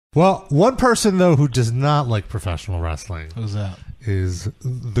Well, one person, though, who does not like professional wrestling. Who's that? Is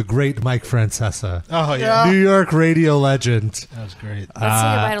the great Mike Francesa. Oh, yeah. New York radio legend. That was great. Let's say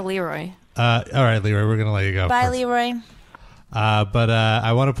goodbye to Leroy. All right, Leroy, we're going to let you go. Bye, first. Leroy. But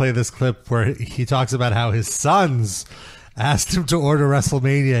I want to play this clip where he talks about how his sons asked him to order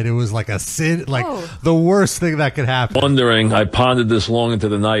WrestleMania, and it was like a sin, like the worst thing that could happen. Wondering, I pondered this long into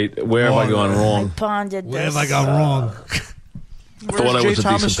the night. Where have I gone wrong? Where have I gone wrong? I thought I was a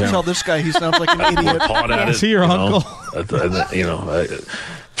decent parent. Tell this guy he sounds like an idiot. Is he your uncle? I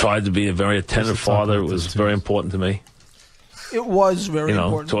tried to be a very attentive father. It was very important to me. It was very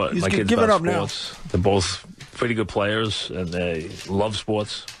important. Taught He's my kids giving about up now. sports. They're both pretty good players, and they love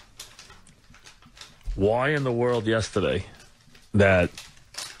sports. Why in the world yesterday that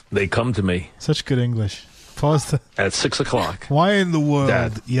they come to me? Such good English. Pause at 6 o'clock. Why in the world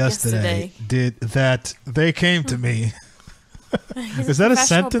Dad. yesterday did that they came to me? Is that a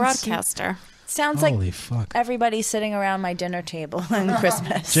sentence? Broadcaster. Sounds Holy like fuck. everybody sitting around my dinner table on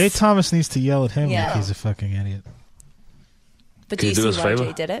Christmas. Jay Thomas needs to yell at him Yeah. like he's a fucking idiot. But Can do you do you us see a why favor?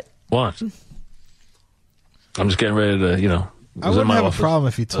 Jay did it? What? I'm just getting ready to, I was in wouldn't my have office. a problem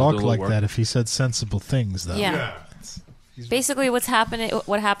if he I was doing talked a little like work. that, if he said sensible things, though. Yeah. Basically, what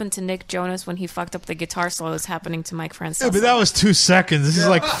happened to Nick Jonas when he fucked up the guitar solo is happening to Mike Francesa. Yeah, but that was 2 seconds. This is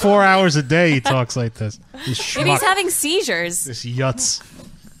like 4 hours a day he talks like this. This Maybe he's schmuck. having seizures. This yutz.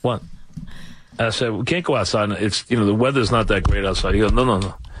 What? I said, we can't go outside. It's, the weather's not that great outside. He goes,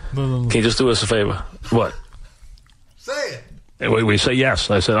 no. Can you just do us a favor? What? Say it. And we say yes.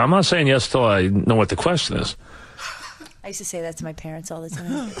 I said, I'm not saying yes till I know what the question is. I used to say that to my parents all the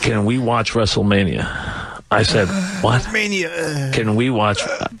time. Can we watch WrestleMania? I said, what? Mania. Can we watch?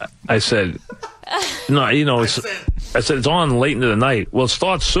 I said, no, I said, it's on late into the night. Well, it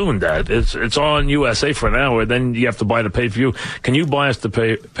starts soon, Dad. It's on USA for an hour. Then you have to buy the pay-per-view. Can you buy us the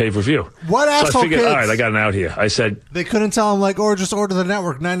pay-per-view? What So I asshole figured, kids? all right, I got an out here. I said, They couldn't tell him, or just order the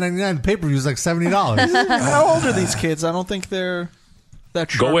network, $9.99. Pay-per-view is like $70. How old are these kids? I don't think they're that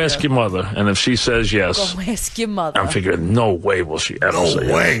sharp go ask yet. your mother. And if she says yes, Go ask your mother. I'm figuring, no way will she ever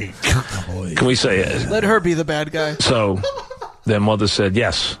say yes. Can we say yes? Let her be the bad guy. So their mother said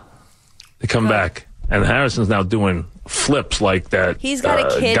yes. They come back. And Harrison's now doing flips like that. He's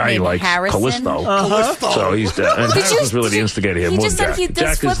got a kid guy named like Harrison. Callisto. Callisto. So he's and Harrison's really the instigator here. he More just than said Jack. he does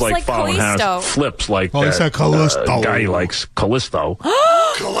Jack flips is like like following Callisto. Harrison. Flips like Oh, he said Callisto. guy likes Callisto.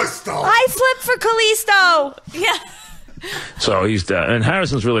 Callisto. I flipped for Callisto. Yeah. So he's and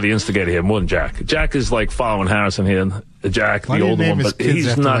Harrison's really the instigator here more than Jack. Jack is like following Harrison here. Jack, Why the do you older name one, his but kids he's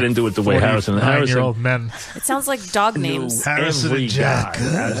after, not like, into it the way Harrison. Harrison 49-year-old men. It sounds like dog names. Harrison every and Jack. guy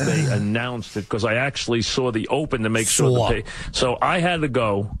as they announced it because I actually saw the open to make sure the pay. So I had to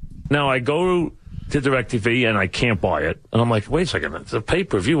go. Now I go to DirecTV and I can't buy it, and I'm like, wait a second, it's a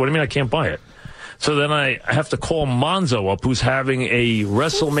pay-per-view. What do you mean I can't buy it? So then I have to call Monzo up, who's having a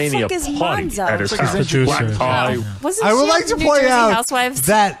WrestleMania fuck is party Monzo? at his It's like house. his producer. Black tie. Wasn't I would she like on to New point Jersey out Housewives?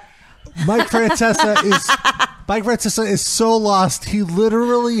 that Mike Francesa is so lost. He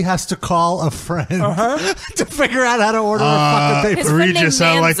literally has to call a friend to figure out how to order a fucking His paper. friend Regis,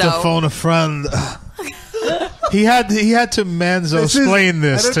 named I like to Manzo. phone a friend. He had to Manzo This is- explain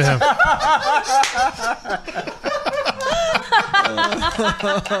this to him.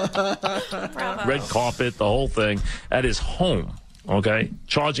 Red carpet, the whole thing at his home. Okay,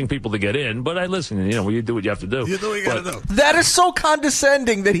 charging people to get in, but I listen. You do what you have to do. You do what you gotta do. That is so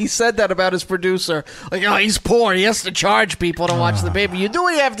condescending that he said that about his producer. Like, oh, he's poor. He has to charge people to watch the baby. You do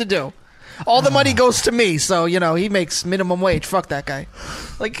what you have to do. All the money goes to me, so, he makes minimum wage. Fuck that guy.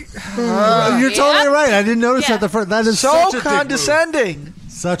 Like, You're totally right. I didn't notice Yeah. that the first. That is so such a condescending. dick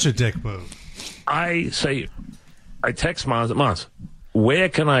move. Such a dick move. I text Mons, where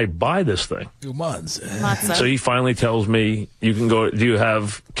can I buy this thing? Matzo. So he finally tells me, you can go, do you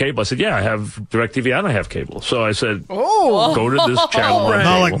have cable? I said, yeah, I have DirecTV and I have cable. So I said, go to this channel. on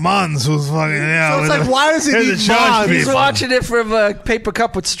Not like cable. Mons, who's fucking So it's like, why does he Here's need the charge Mons? He's people. watching it from a paper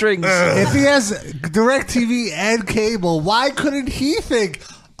cup with strings. If he has DirecTV and cable, why couldn't he think,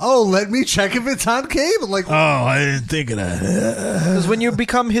 oh, let me check if it's on cable? Like, Oh, I didn't think of that. Because when you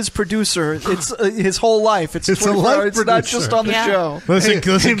become his producer, it's his whole life. It's a 24 life It's not producer. just on the Yeah. show. Listen, Hey,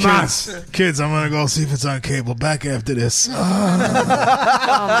 kids. Kids, I'm going to go see if it's on cable. Back after this. Oh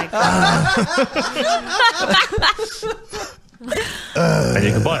my god. And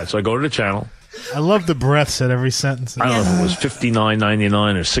you can buy it. So I go to the channel. I love the breaths at every sentence. I don't know if it was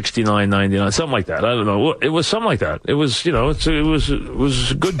 $59.99 or $69.99, something like that. I don't know. It was something like that. It was, it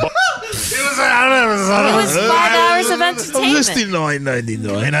was a good. It was 5 hours of entertainment.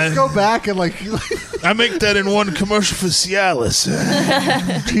 $69.99. Go back and like I make that in one commercial for Cialis.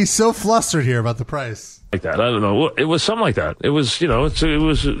 he's so flustered here about the price. Like that, I don't know. It was something like that. It was, it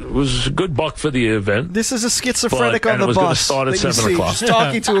was a good buck for the event. This is a schizophrenic on the was bus. Going to start at that 7 o'clock. Just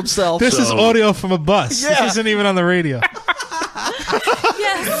talking to himself. This is audio from a bus. Yeah. This isn't even on the radio.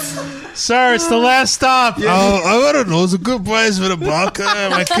 Yes. Sir, it's the last stop. Oh, I don't know. It's a good price for the buck.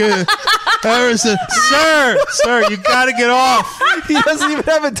 My kid. Harrison. Sir, you got to get off. He doesn't even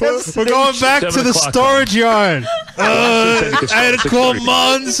have a test. We're going back to the storage yard. I had to call 6:30.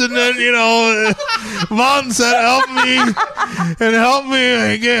 Mons, and then, Mons had help me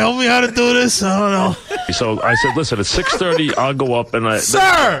help me how to do this. I don't know. So I said, listen, at 6:30, I'll go up and Sir!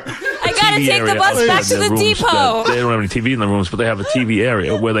 I gotta TV take the area bus back outside to the their rooms depot. they don't have any TV in the rooms, but they have a TV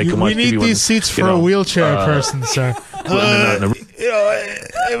area where they can watch We need TV. when, these seats for a wheelchair person, sir.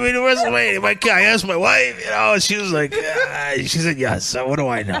 WrestleMania, I asked my wife, she was like, she said yes. So what do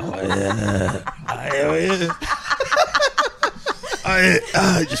I know?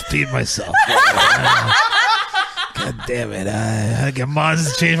 I just peed myself. God damn it. I get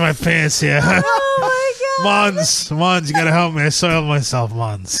Mons to change my pants here. Oh my god. Mons, you gotta help me. I soiled myself,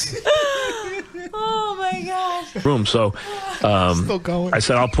 Mons. Oh my god. room. So I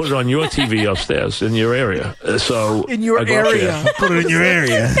said, I'll put it on your TV upstairs in your area. So In your I go up area. there. Put it in your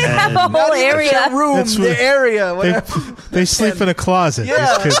area. Have a whole area. Room, That's the what- area, whatever. They sleep in a closet,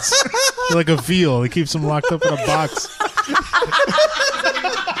 Yeah. these kids. They're like a veal. They keeps them locked up in a box.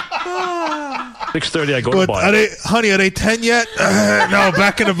 6:30, I go to But buy it. are they 10 yet? No,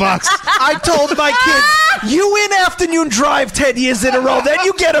 back in the box. I told my kids, you win afternoon drive 10 years in a row, then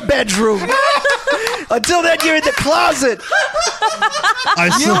you get a bedroom. Until then, you're in the closet.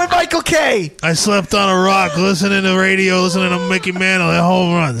 You and Michael K. I slept on a rock, listening to radio, listening to Mickey Mantle at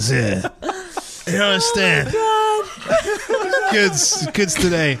home runs. Yeah, you don't understand. Kids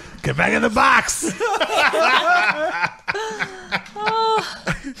today, get back in the box.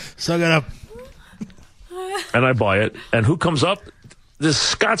 Suck it up. And I buy it. And who comes up? This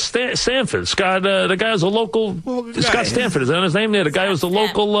Scott Stanford. Scott, the guy who's a local. Scott Stanford, is that his name there? The guy who's the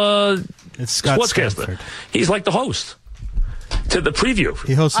local It's Scott sportscaster. Stanford. He's like the host to the preview.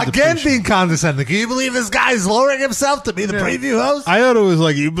 He hosted Again, the pre-show. being condescending. Can you believe this guy's lowering himself to be the preview host? I thought it was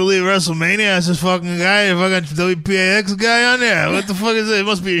like, you believe WrestleMania has this fucking guy, a fucking WPAX guy on there? What the fuck is it? It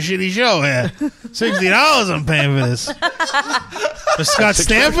must be a shitty show here. $60 I'm paying for this. For Scott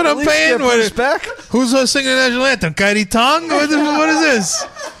Stanford I'm paying? Back. Who's singing the national anthem? Kairi Tong? What is this?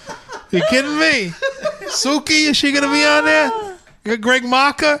 You kidding me? Suki, is she going to be on there? You got Greg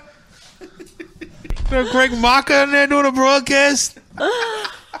Maka? You got Greg Maka on there doing a broadcast?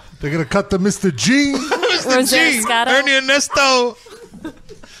 They're going to cut to Mr. G. Mr. G, Scotto? Ernie Ernesto.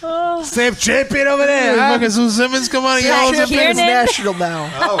 Same champion over there. Yeah, Huh? fucking Sue Simmons come on and Yeah, yell at Champion's Kiernan? national now.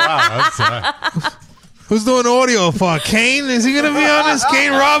 Oh, wow. That's, Who's doing audio for Kane? Is he going to be on this?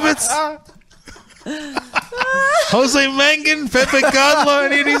 Kane Roberts? Jose Mangan? Pepe Godler?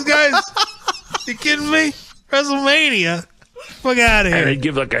 Any of these guys? You kidding me? WrestleMania? Fuck out of And they here.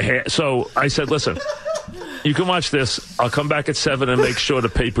 give like a hand. So I said, listen, you can watch this. I'll come back at 7 and make sure the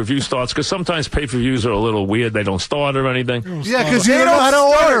pay-per-view starts. Because sometimes pay-per-views are a little weird. They don't start or anything. yeah, because you don't know how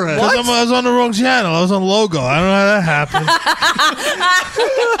to order it. Because I was on the wrong channel. I was on Logo. I don't know how that happened.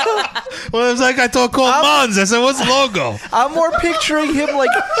 Well, it was like I called Mons. I said, what's Logo? I'm more picturing him like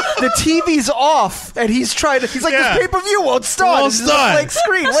the TV's off and he's trying to. He's like, Yeah. this pay-per-view won't start. Won't It's just a start. blank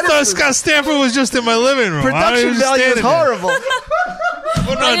screen. What is this? Scott Stanford was just in my living room. Production value is horrible.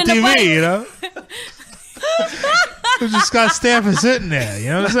 Putting Right on in the TV, plate. you know? It was just Scott Stanford sitting there. You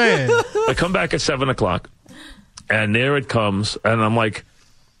know what I'm saying? I come back at 7 o'clock, and there it comes, and I'm like,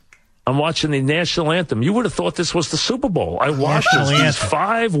 I'm watching the national anthem. You would have thought this was the Super Bowl. I watched National these anthem.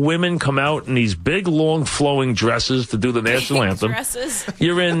 5 women come out in these big, long, flowing dresses to do the national anthem. Dresses.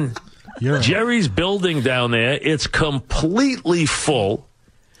 You're in You're Jerry's building down there. It's completely full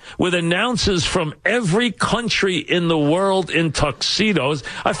with announcers from every country in the world in tuxedos.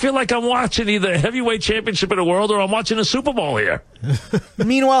 I feel like I'm watching either a heavyweight championship of the world or I'm watching a Super Bowl here.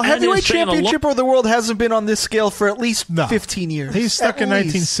 Meanwhile, And heavyweight they're saying a championship of the world hasn't been on this scale for at least No. 15 years. He's stuck At in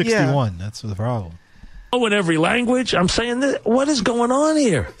least. 1961. That's the problem. Oh, in every language. I'm saying, what is going on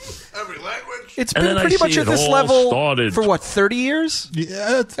here? It's And been then I pretty much see at it this all level started- for what, 30 years?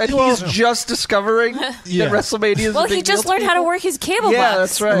 Yeah, And he's just discovering that WrestleMania is Well, a big he just deal to learned how to people. work his cable Yeah, box.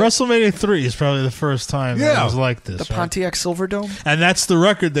 that's right. WrestleMania 3 is probably the first time that Yeah. it was like this. The right? Pontiac Silverdome. And that's the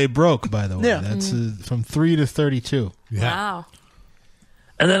record they broke, by the way. Yeah. That's from 3 to 32. Yeah. Wow.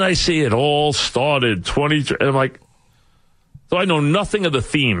 And then I see it all started 20. And I'm like, So I know nothing of the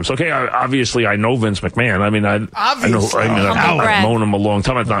themes. Okay, obviously I know Vince McMahon. I mean, I've known him a long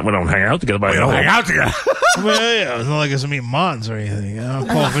time. We don't hang out together, but I know him. Hang out together. Well, yeah, it's not like it's me Mons or anything. I'll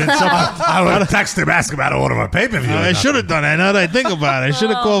call Vince up. I would text him, ask him how to order my pay-per-view. I should have done that. Now that I think about it, I should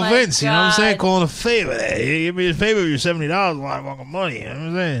have called Vince. God. You know what I'm saying? Calling a favor. Hey, give me a favor. You're $70. A lot of fucking money. You know what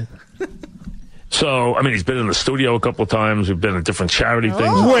I'm saying? So, I mean, he's been in the studio a couple of times. We've been at different charity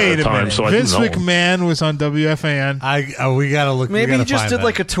things. Wait a time, minute. so Vince I do know him. McMahon was on WFAN. We gotta look. Maybe he he just did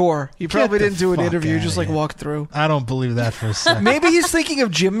like a tour. He probably the didn't do an fuck interview, outta just like here. walked through. I don't believe that for a second. Maybe he's thinking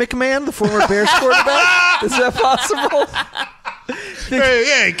of Jim McMahon, the former Bears quarterback. Is that possible?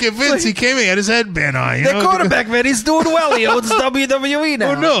 Hey, Vince, he came in, he had his headband on. You The know? quarterback, man, he's doing well. He owns WWE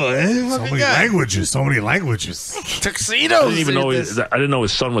now. Oh, no. So many languages. Tuxedos. I didn't know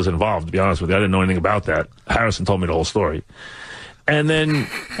his son was involved, to be honest with you. I didn't know anything about that. Harrison told me the whole story. And then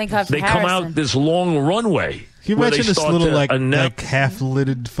Thank God for they come Harrison. out this long runway. Can you where they imagine this start little, to like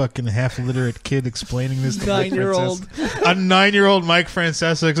half-literate kid explaining this to 9-year-old. A 9-year-old Mike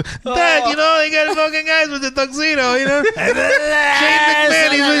Francesa. Dad, you know, they got fucking guys with the tuxedo, you know? Shane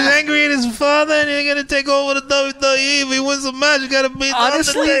McMahon, he's angry at his father, and you're going to take over the WWE. If he wins the match, you got to beat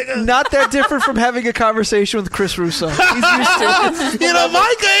Honestly, the Undertaker. not that different from having a conversation with Chris Russo. He's used to it. You know,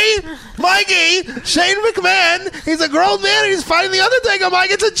 Mikey, Shane McMahon, he's a grown man and he's fighting the Undertaker, Mike.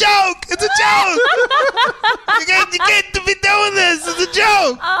 It's a joke. It's a joke. You can't be doing this. It's a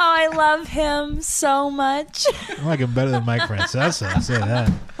joke. Oh, I love him so much. I like him better than Mike Francesa. I'll say that.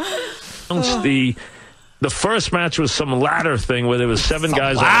 The first match was some ladder thing where there was 7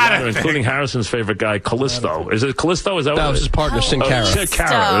 guys on the ladder, including Harrison's favorite guy, Callisto. Is it Callisto? Is that That what was it his is? partner, Sin Cara. Sin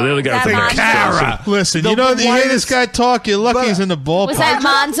Cara. The other guy That was Monzo. Listen, you hear this guy talk, you're lucky he's in the ballpark. Was that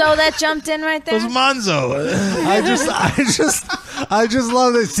Monzo that jumped in right It was there? Monzo. I just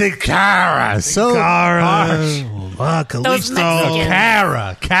love this. Say Cara. So harsh. Those Callisto.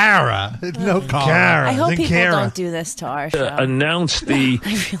 Mexicans. Cara. No Cara. Cara. I hope Sin people Cara. don't do this to our show. announced the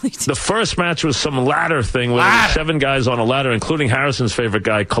really do. the first match was some ladder thing where there were 7 guys on a ladder, including Harrison's favorite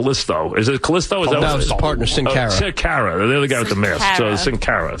guy, Callisto. Is it Callisto? Is that That what was his partner, Sin Cara. Sin Cara, the other guy with the mask. So Sin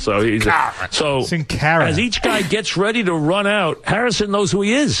Cara. So he's Sin Cara. as each guy gets ready to run out, Harrison knows who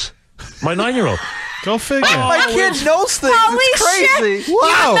he is. My 9-year-old. Go figure. My kid knows things. Holy It's crazy. shit! You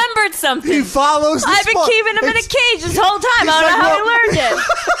Wow. remembered something. He follows. I've been keeping him in a cage this whole time. I don't know how he learned it.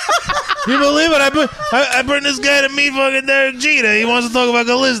 You believe it? I bring this guy to meet fucking Derek Jeter. He wants to talk about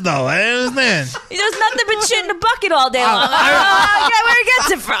Callisto. I understand. He does nothing but shit in a bucket all day long. I don't know where he gets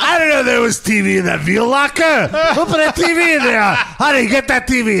it from. I didn't know there was TV in that veal locker. Who put that TV in there? How did you get that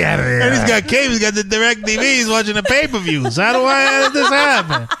TV out of there? And he's got cable. He's got the direct TV. He's watching the pay-per-views. How did this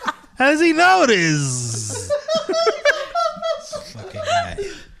happen? How does he know this? Fucking guy.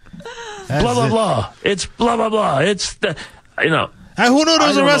 Blah, blah, blah. It's blah, blah, blah. It's, who knew there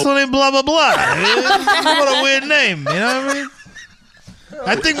was a wrestler named blah, blah, blah? What a weird name. You know what I mean?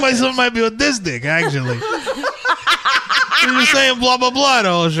 I think my son might be autistic, actually. He was saying blah, blah, blah the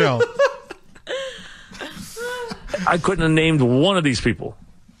whole show. I couldn't have named one of these people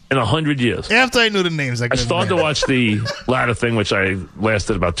in 100 years. After I knew the names, I started to watch the ladder thing, which I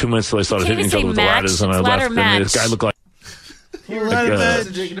lasted about 2 minutes till I started Can't hitting each even other with say the match. ladders, and I It's left. ladder And this match. guy looked like.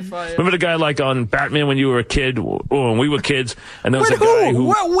 Remember the guy like on Batman when you were a kid, or when we were kids, and there was a guy who.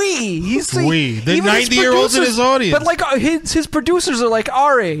 What we? He's We. The even his 90-year-olds in producers- his audience. But like his producers are like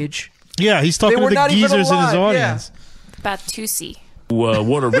our age. Yeah, he's talking They to were the not even geezers in his alive, audience. Batusi.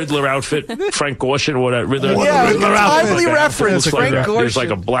 Wore a Riddler outfit, Frank Gorshin wore that Riddler. Yeah, Riddler timely outfit. reference. Looks like Frank there's like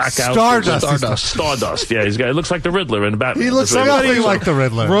a Gorshin. black outfit. Stardust. Yeah, he's got. It looks like the Riddler in Batman. He looks That's what something like the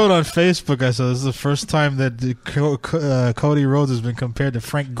Riddler. Wrote on Facebook, I saw this is the first time that Cody Rhodes has been compared to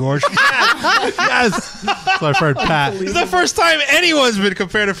Frank Gorshin. Yes. So I've heard Pat. It's the first time anyone's been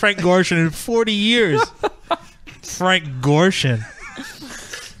compared to Frank Gorshin in 40 years. Frank Gorshin.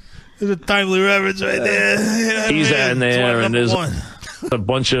 There's a timely reference right there. You know what He's I mean? in there, and there's One. a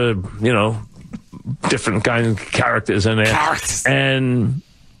bunch of different kind of characters in there, and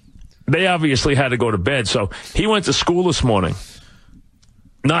they obviously had to go to bed. So he went to school this morning,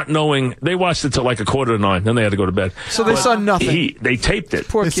 not knowing. They watched it till like 8:45, then they had to go to bed. So they saw nothing. They taped it.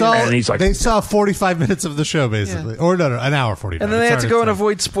 Poor They kid. saw, And he's like- they saw 45 minutes of the show, basically. Or no, an hour 45. And then they had to go and Sorry.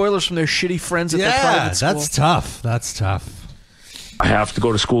 avoid spoilers from their shitty friends at their Yeah, private school. that's tough. That's tough. I have to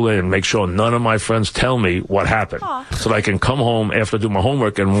go to school and make sure none of my friends tell me what happened, so that I can come home after I do my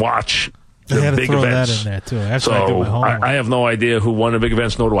homework and watch They the had to big throw events. that in there, too. After I do my So homework. I have no idea who won the big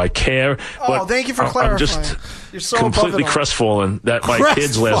events, nor do I care. Oh, but thank you for I'm clarifying. just You're so completely above it all. crestfallen that my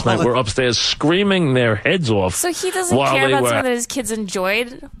kids last night were upstairs screaming their heads off. So he doesn't while care they about were something that his kids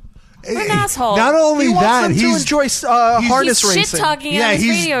enjoyed? What an asshole. Not only He wants that, them to he's enjoy horness He's racing. shit-talking yeah, on his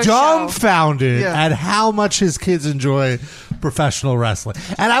he's radio show. dumbfounded Yeah. at how much his kids enjoy professional wrestling.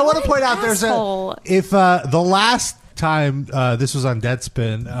 And I want to point out, asshole. the last time this was on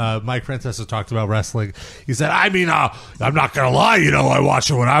Deadspin, Mike Francesa talked about wrestling. He said, I mean, I'm not gonna lie, I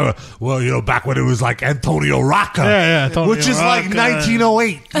watched it when back when it was like Antonio Rocca, Antonio which is like Rocca.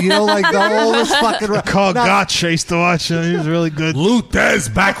 1908, like the oldest fucking Carl Gotch, I used to watch him. He was really good.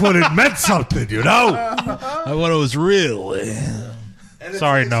 Luthez, back when it meant something, I when it was real.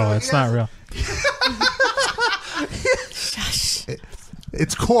 Sorry, no, it's not real.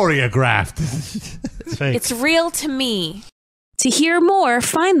 It's choreographed. It's real to me. To hear more,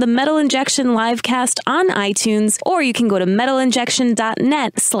 find the Metal Injection Livecast on iTunes, or you can go to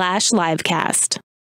metalinjection.net/livecast.